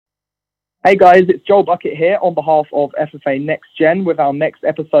Hey guys, it's Joel Bucket here on behalf of FFA Next Gen with our next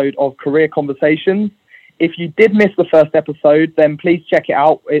episode of Career Conversations. If you did miss the first episode, then please check it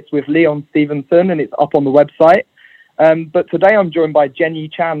out. It's with Leon Stevenson and it's up on the website. But today I'm joined by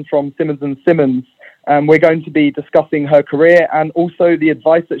Yee Chan from Simmons & Simmons. We're going to be discussing her career and also the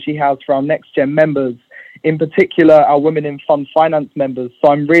advice that she has for our Next Gen members, in particular our Women in Fund Finance members.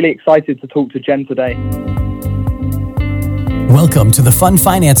 So I'm really excited to talk to Jen today. Welcome to the Fund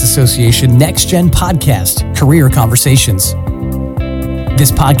Finance Association Next Gen Podcast, Career Conversations.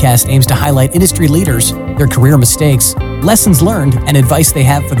 This podcast aims to highlight industry leaders, their career mistakes, lessons learned, and advice they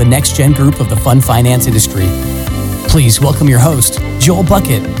have for the next gen group of the fund finance industry. Please welcome your host, Joel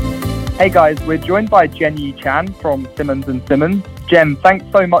Bucket. Hey guys, we're joined by Yee Chan from Simmons & Simmons. Jen, thanks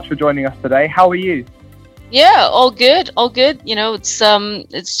so much for joining us today. How are you? Yeah, all good. You know,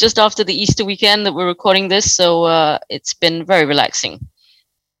 it's just after the Easter weekend that we're recording this, so it's been very relaxing.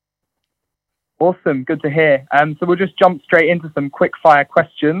 Awesome, good to hear. So we'll just jump straight into some quick fire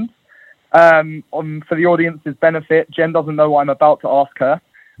questions. For the audience's benefit, Jen doesn't know what I'm about to ask her.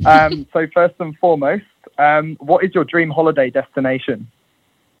 So first and foremost, what is your dream holiday destination?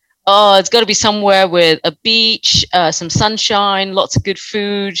 Oh, it's got to be somewhere with a beach, some sunshine, lots of good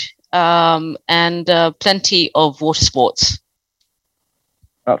food, and plenty of water sports.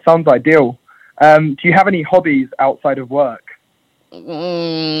 That sounds ideal. Do you have any hobbies outside of work?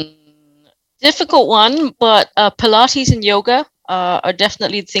 Difficult one, but Pilates and yoga are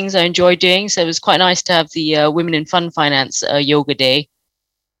definitely the things I enjoy doing. So it was quite nice to have the Women in Fund Finance yoga day.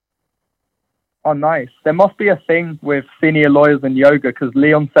 Oh, nice. There must be a thing with senior lawyers and yoga because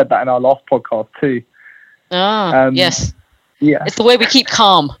Leon said that in our last podcast too. Yes. Yeah. It's the way we keep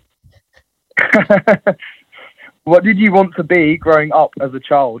calm. What did you want to be growing up as a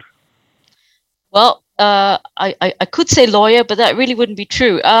child? Well, I could say lawyer, but that really wouldn't be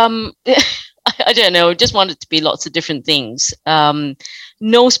true. I don't know. Just wanted to be lots of different things.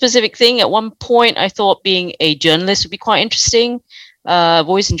 No specific thing. At one point, I thought being a journalist would be quite interesting. I've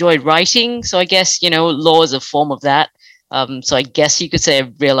always enjoyed writing, so I guess, law is a form of that. So I guess you could say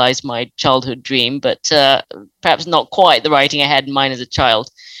I realized my childhood dream, but perhaps not quite the writing I had in mind as a child.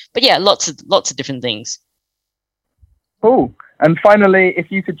 But yeah, lots of different things. Cool. And finally, if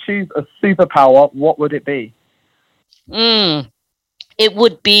you could choose a superpower, what would it be? It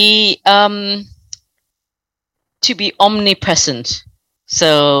would be to be omnipresent.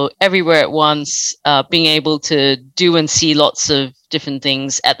 So everywhere at once, being able to do and see lots of different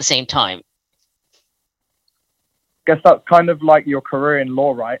things at the same time. Guess that's kind of like your career in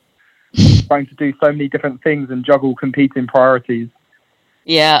law, right? Trying to do so many different things and juggle competing priorities.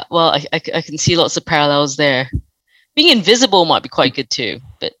 Yeah, well, I can see lots of parallels there. Being invisible might be quite good too,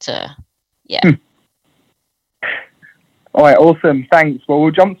 but yeah. All right, awesome. Thanks. Well,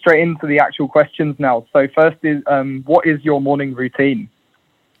 we'll jump straight into the actual questions now. So first is, what is your morning routine?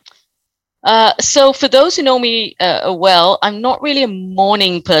 So for those who know me well, I'm not really a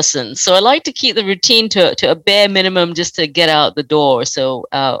morning person. So I like to keep the routine to a bare minimum just to get out the door. So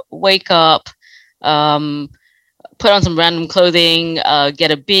wake up, put on some random clothing,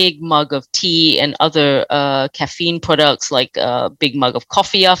 get a big mug of tea and other caffeine products like a big mug of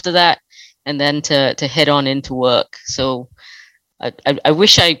coffee after that, and then to head on into work. So I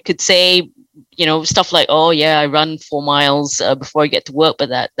wish I could say, stuff like, oh yeah, I run 4 miles before I get to work, but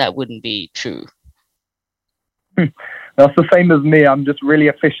that wouldn't be true. That's the same as me. I'm just really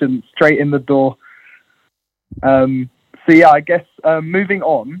efficient, straight in the door. So yeah, I guess moving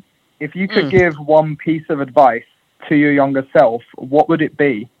on, if you could give one piece of advice to your younger self, what would it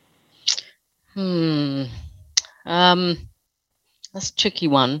be? That's a tricky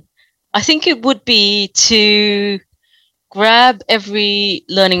one. I think it would be to grab every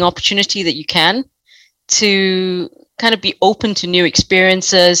learning opportunity that you can, to kind of be open to new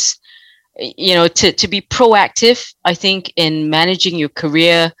experiences, to be proactive, I think, in managing your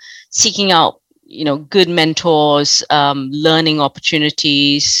career, seeking out, good mentors, learning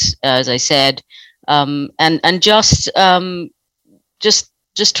opportunities, as I said, and just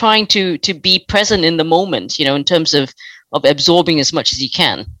trying to be present in the moment, in terms of absorbing as much as you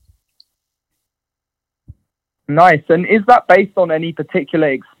can. Nice. And is that based on any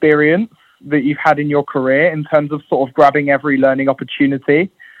particular experience that you've had in your career in terms of sort of grabbing every learning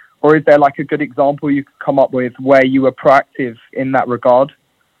opportunity? Or is there like a good example you could come up with where you were proactive in that regard?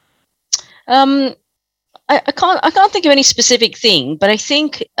 I can't think of any specific thing, but I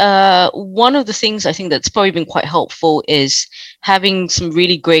think one of the things I think that's probably been quite helpful is having some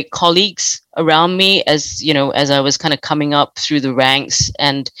really great colleagues around me as I was kind of coming up through the ranks,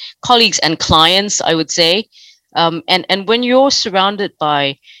 and colleagues and clients, I would say. And when you're surrounded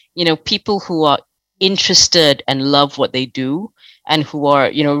by people who are interested and love what they do, and who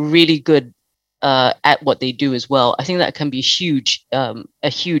are, really good at what they do as well. I think that can be a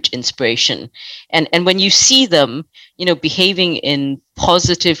huge inspiration. And when you see them, behaving in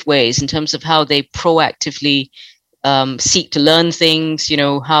positive ways in terms of how they proactively seek to learn things,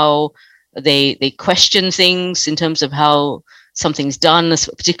 how they question things in terms of how something's done a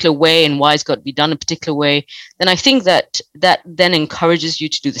particular way and why it's got to be done a particular way, then I think that then encourages you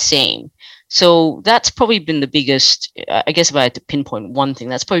to do the same. So that's probably been the biggest, I guess if I had to pinpoint one thing,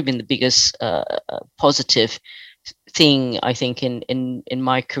 that's probably been the biggest positive thing, I think, in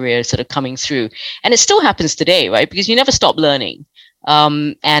my career sort of coming through. And it still happens today, right? Because you never stop learning.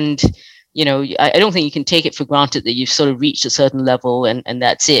 And I don't think you can take it for granted that you've sort of reached a certain level and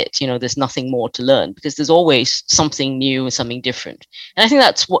that's it. There's nothing more to learn, because there's always something new and something different. And I think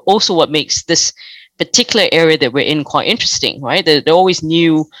that's also what makes this particular area that we're in quite interesting, right? There are always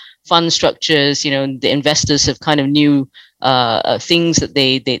new fund structures. The investors have kind of new things that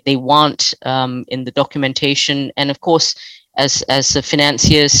they want in the documentation. And of course, as the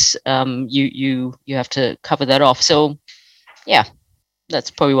financiers, you have to cover that off. So yeah, that's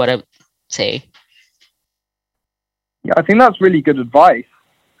probably what I would say. Yeah, I think that's really good advice.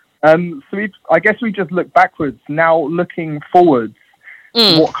 So I guess we just look backwards. Now looking forwards,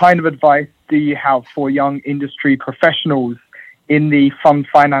 what kind of advice do you have for young industry professionals in the fund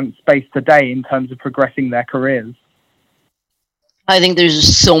finance space today in terms of progressing their careers? I think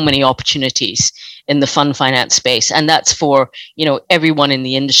there's so many opportunities in the fund finance space, and that's for everyone in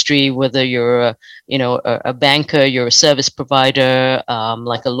the industry, whether you're a banker, you're a service provider,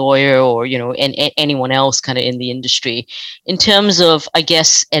 like a lawyer, or anyone else kind of in the industry. In terms of, I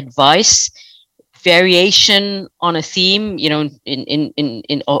guess, advice, variation on a theme,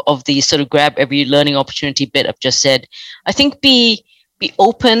 in of the sort of grab every learning opportunity bit I've just said. I think be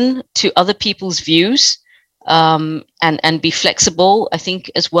open to other people's views. And be flexible, I think,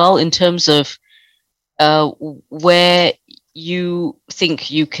 as well, in terms of where you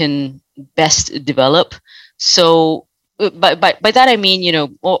think you can best develop. So by that I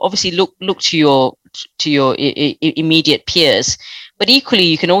mean, obviously look to your immediate peers, but equally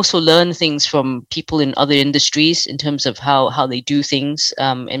you can also learn things from people in other industries in terms of how they do things.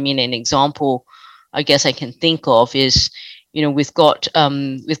 I mean, an example I guess I can think of is, we've got our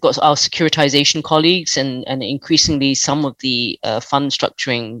securitization colleagues, and increasingly some of the fund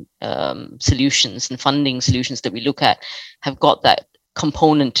structuring solutions and funding solutions that we look at have got that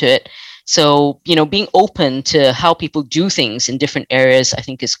component to it. So, being open to how people do things in different areas, I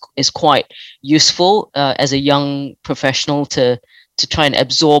think is quite useful as a young professional to try and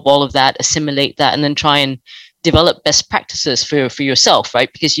absorb all of that, assimilate that, and then try and develop best practices for yourself,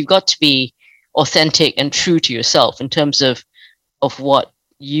 right? Because you've got to be authentic and true to yourself in terms of what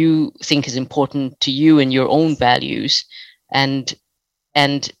you think is important to you and your own values, and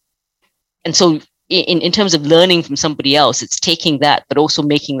so in terms of learning from somebody else, it's taking that but also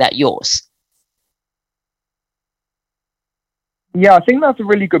making that yours. Yeah, I think that's a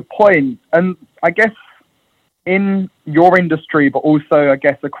really good point. And I guess in your industry, but also I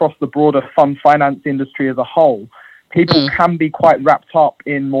guess across the broader fund finance industry as a whole, people can be quite wrapped up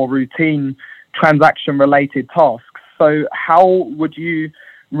in more routine transaction-related tasks. So how would you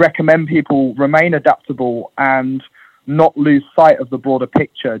recommend people remain adaptable and not lose sight of the broader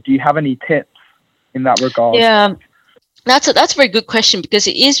picture? Do you have any tips in that regard? Yeah, that's a very good question, because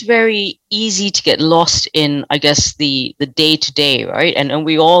it is very easy to get lost in, I guess, the day-to-day, right? And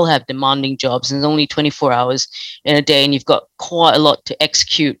we all have demanding jobs, and there's only 24 hours in a day, and you've got quite a lot to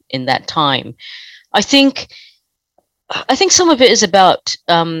execute in that time. I think some of it is about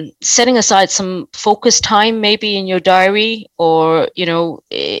setting aside some focus time, maybe in your diary, or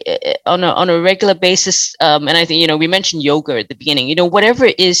on a regular basis. And I think we mentioned yoga at the beginning. Whatever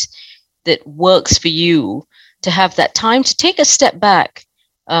it is that works for you, to have that time to take a step back,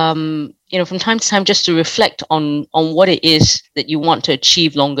 from time to time, just to reflect on what it is that you want to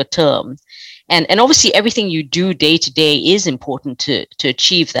achieve longer term. And obviously, everything you do day to day is important to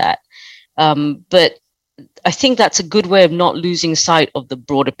achieve that. But I think that's a good way of not losing sight of the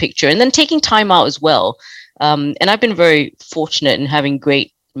broader picture, and then taking time out as well. And I've been very fortunate in having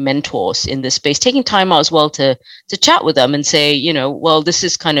great mentors in this space, taking time out as well to chat with them and say, well, this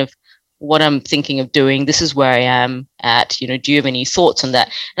is kind of what I'm thinking of doing. This is where I am at. Do you have any thoughts on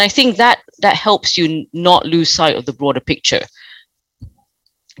that? And I think that helps you not lose sight of the broader picture.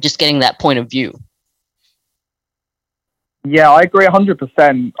 Just getting that point of view. Yeah, I agree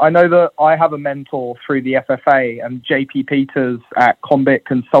 100%. I know that I have a mentor through the FFA, and JP Peters at Combit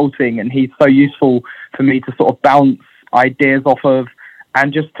Consulting, and he's so useful for me to sort of bounce ideas off of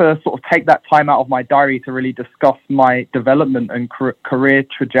and just to sort of take that time out of my diary to really discuss my development and career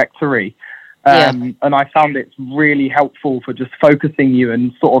trajectory. And I found it's really helpful for just focusing you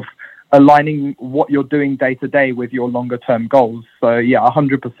and sort of aligning what you're doing day to day with your longer term goals. So yeah,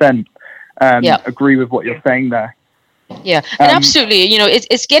 100% agree with what you're saying there. Yeah, and absolutely. You know,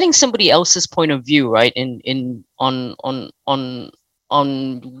 it's getting somebody else's point of view, right? On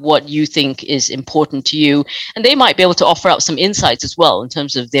what you think is important to you, and they might be able to offer up some insights as well in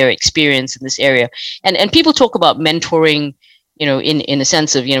terms of their experience in this area. And people talk about mentoring, you know, in a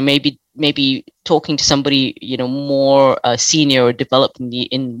sense of, you know, maybe talking to somebody, you know, more senior or developed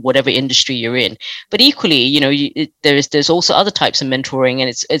in whatever industry you're in. But equally, you know, there's also other types of mentoring, and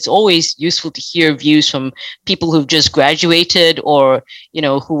it's always useful to hear views from people who've just graduated, or, you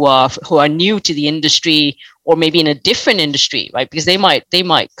know, who are new to the industry, or maybe in a different industry, right? Because they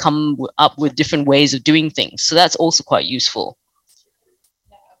might come up with different ways of doing things. So that's also quite useful.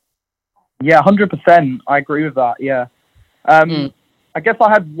 Yeah, 100%. I agree with that. Yeah. I guess I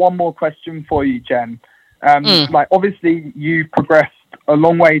had one more question for you, Jen. Like, obviously, you've progressed a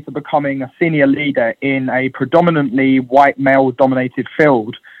long way to becoming a senior leader in a predominantly white male-dominated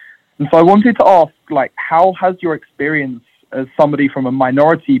field. And so I wanted to ask, like, how has your experience as somebody from a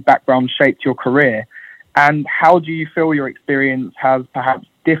minority background shaped your career? And how do you feel your experience has perhaps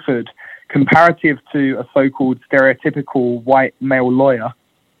differed comparative to a so-called stereotypical white male lawyer?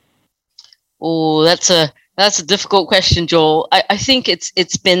 Oh, that's a difficult question, Joel. I think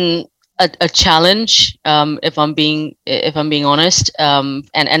it's been a challenge, if I'm being honest,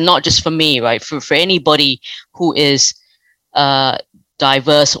 and not just for me, right? For anybody who is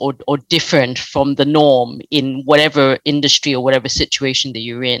diverse or different from the norm in whatever industry or whatever situation that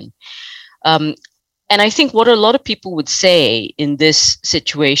you're in. And I think what a lot of people would say in this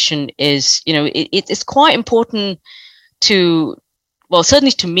situation is, you know, it's quite important to, well,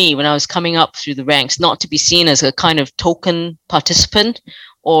 certainly to me, when I was coming up through the ranks, not to be seen as a kind of token participant,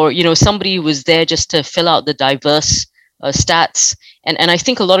 or, you know, somebody who was there just to fill out the diverse stats. And I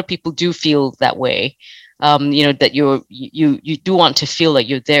think a lot of people do feel that way, you know, that you do want to feel like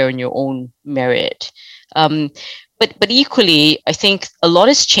you're there in your own merit. But equally, I think a lot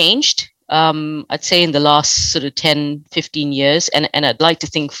has changed. I'd say in the last sort of 10, 15 years, and I'd like to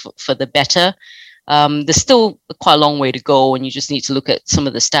think for the better. There's still quite a long way to go, and you just need to look at some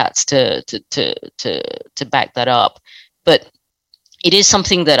of the stats to back that up. But it is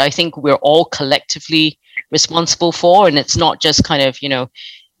something that I think we're all collectively responsible for, and it's not just kind of, you know,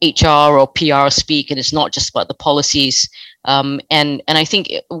 HR or PR speak, and it's not just about the policies. And I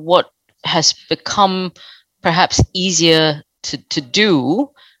think what has become perhaps easier to do,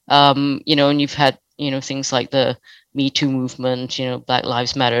 you know, and you've had, you know, things like the Me Too movement, you know, Black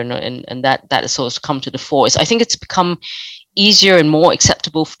Lives Matter, and that has sort of come to the fore. I think it's become easier and more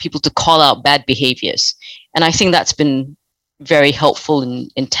acceptable for people to call out bad behaviors, and I think that's been very helpful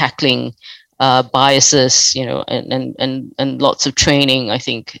in tackling biases, you know, and lots of training, I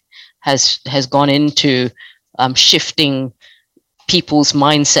think, has gone into shifting people's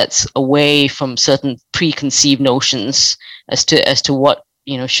mindsets away from certain preconceived notions as to what,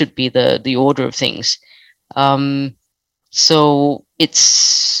 you know, should be the order of things. So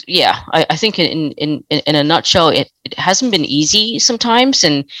it's, yeah, I think in a nutshell, it hasn't been easy sometimes.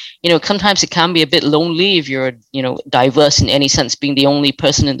 And, you know, sometimes it can be a bit lonely if you're, you know, diverse in any sense, being the only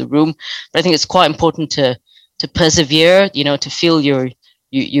person in the room. But I think it's quite important to persevere, you know, to feel you've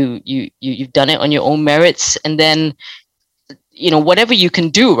done it on your own merits. And then, you know, whatever you can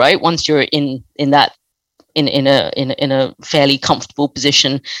do, right, once you're in that, in a fairly comfortable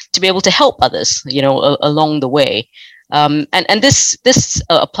position, to be able to help others, you know, along the way. And this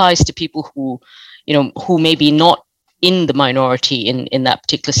applies to people who, you know, who may be not in the minority in that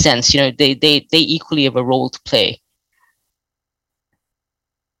particular sense. You know, they equally have a role to play.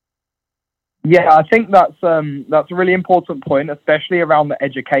 Yeah, I think that's a really important point, especially around the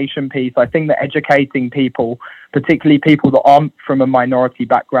education piece. I think that educating people, particularly people that aren't from a minority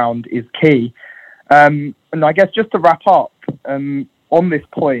background, is key. And I guess just to wrap up on this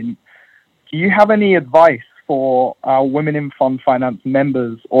point, do you have any advice for our Women in Fund Finance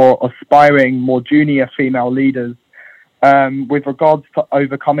members or aspiring more junior female leaders with regards to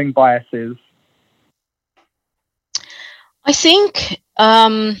overcoming biases? I think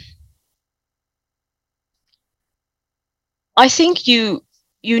you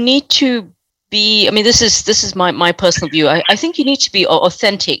need to be, I mean, this is my personal view. I think you need to be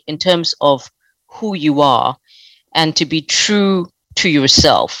authentic in terms of who you are, and to be true to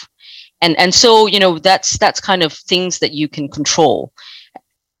yourself. And so, you know, that's kind of things that you can control.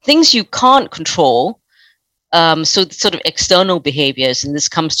 Things you can't control, So sort of external behaviors, and this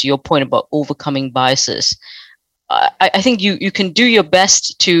comes to your point about overcoming biases. I think you can do your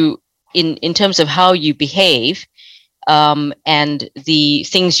best to, in terms of how you behave, and the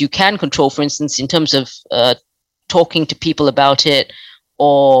things you can control, for instance, in terms of talking to people about it,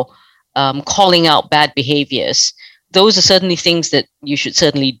 or calling out bad behaviors. Those are certainly things that you should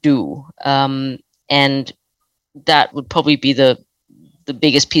certainly do. And that would probably be the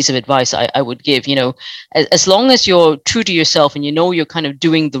biggest piece of advice I would give. You know, as long as you're true to yourself and you know you're kind of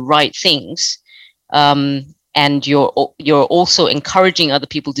doing the right things, and you're also encouraging other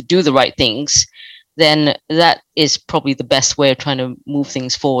people to do the right things, then that is probably the best way of trying to move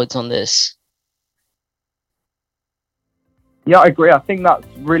things forwards on this. Yeah, I agree. I think that's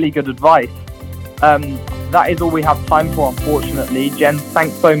really good advice. That is all we have time for, unfortunately. Jen,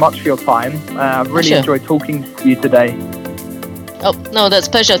 thanks so much for your time. I've really enjoyed talking to you today. Oh, no, that's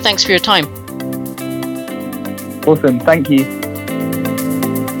a pleasure. Thanks for your time. Awesome. Thank you.